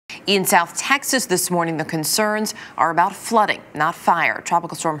In South Texas this morning, the concerns are about flooding, not fire.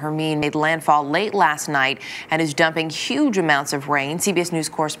 Tropical storm Hermine made landfall late last night and is dumping huge amounts of rain. CBS News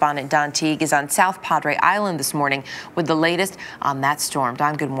correspondent Don Teague is on South Padre Island this morning with the latest on that storm.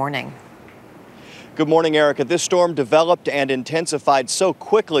 Don, good morning. Good morning, Erica. This storm developed and intensified so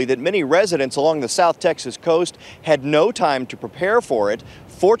quickly that many residents along the South Texas coast had no time to prepare for it.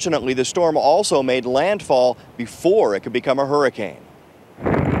 Fortunately, the storm also made landfall before it could become a hurricane.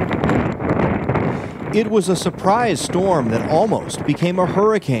 It was a surprise storm that almost became a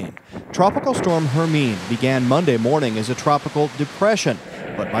hurricane. Tropical storm Hermine began Monday morning as a tropical depression,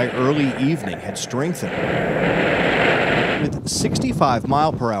 but by early evening had strengthened. With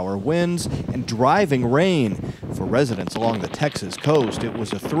 65-mile-per-hour winds and driving rain. For residents along the Texas coast, it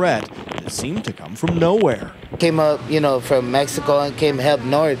was a threat that seemed to come from nowhere. Came up, from Mexico and came up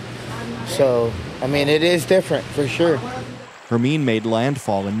north. So, it is different for sure. Hermine made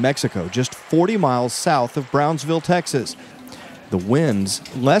landfall in Mexico, just 40 miles south of Brownsville, Texas. The winds,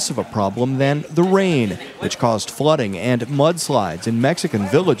 less of a problem than the rain, which caused flooding and mudslides in Mexican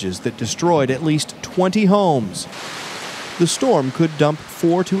villages that destroyed at least 20 homes. The storm could dump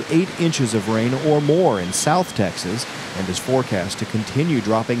 4 to 8 inches of rain or more in South Texas and is forecast to continue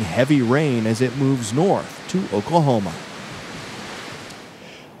dropping heavy rain as it moves north to Oklahoma.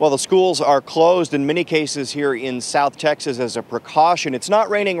 Well, the schools are closed in many cases here in South Texas as a precaution. It's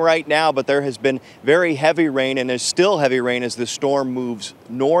not raining right now, but there has been very heavy rain, and there's still heavy rain as the storm moves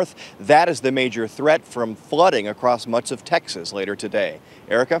north. That is the major threat from flooding across much of Texas later today.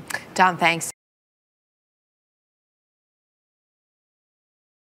 Erica? Don, thanks.